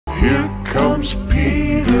Here comes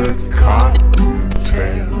Peter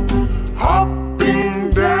Cottontail,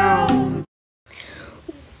 hopping down.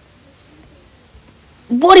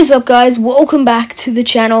 What is up, guys? Welcome back to the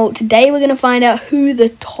channel. Today we're going to find out who the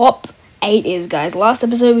top 8 is, guys. Last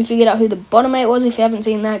episode we figured out who the bottom 8 was. If you haven't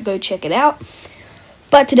seen that, go check it out.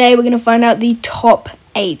 But today we're going to find out the top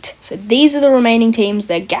 8. So these are the remaining teams.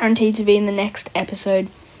 They're guaranteed to be in the next episode.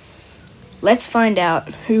 Let's find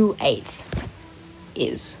out who 8th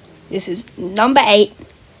is. This is number 8.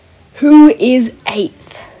 Who is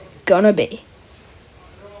 8th gonna be?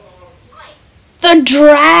 The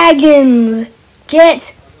Dragons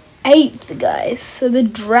get 8th, guys. So the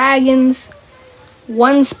Dragons,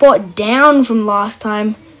 one spot down from last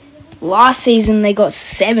time. Last season they got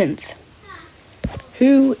 7th.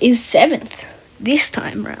 Who is 7th this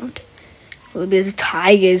time round? Will it be the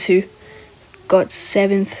Tigers who got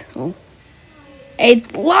 7th or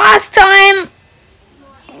 8th last time?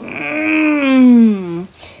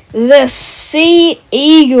 The Sea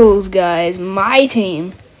Eagles, guys, my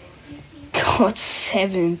team, got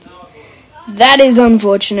 7th. That is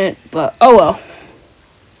unfortunate, but oh well.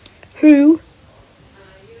 Who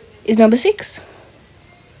is number 6?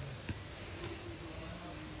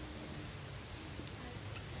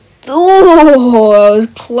 Oh, I was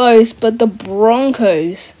close, but the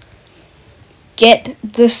Broncos get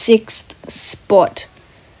the 6th spot.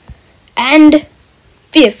 And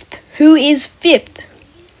 5th. Who is 5th?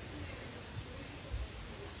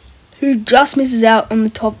 Who just misses out on the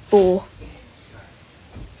top 4?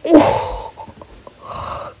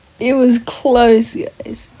 Oh, it was close,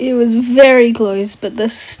 guys. It was very close, but the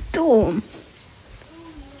Storm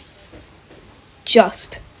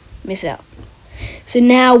just miss out. So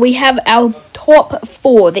now we have our top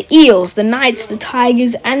 4. The Eels, the Knights, the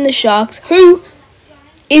Tigers, and the Sharks. Who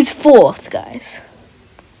is 4th, guys?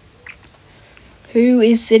 Who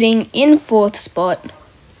is sitting in 4th spot?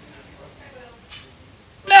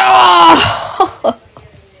 Oh!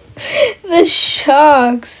 The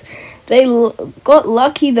Sharks. They got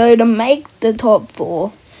lucky, though, to make the top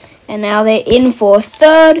 4. And now they're in 4th.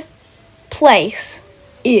 3rd place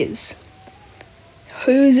is...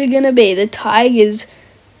 Who's it going to be? The Tigers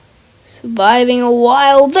surviving a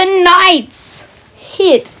while. The Knights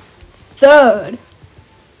hit 3rd.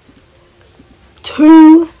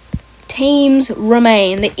 2 teams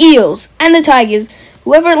remain. The Eels and the Tigers.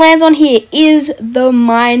 Whoever lands on here is the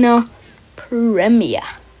minor premier.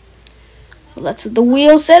 Well, that's what the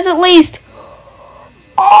wheel says, at least.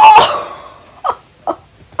 Oh!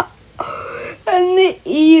 And the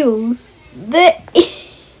Eels. The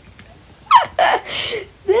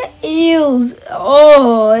Eels.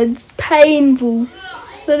 Oh, it's painful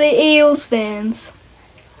for the Eels fans.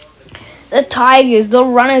 The Tigers, the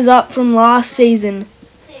runners-up from last season.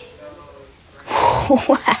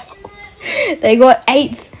 Wow. They got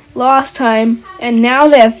 8th last time, and now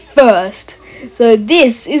they're 1st. So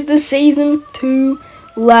this is the Season 2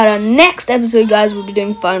 ladder. Next episode, guys, we'll be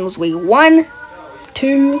doing finals week 1,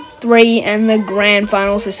 2, 3, and the grand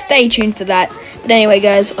final. So stay tuned for that. But anyway,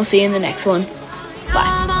 guys, I'll see you in the next one.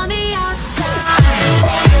 Bye.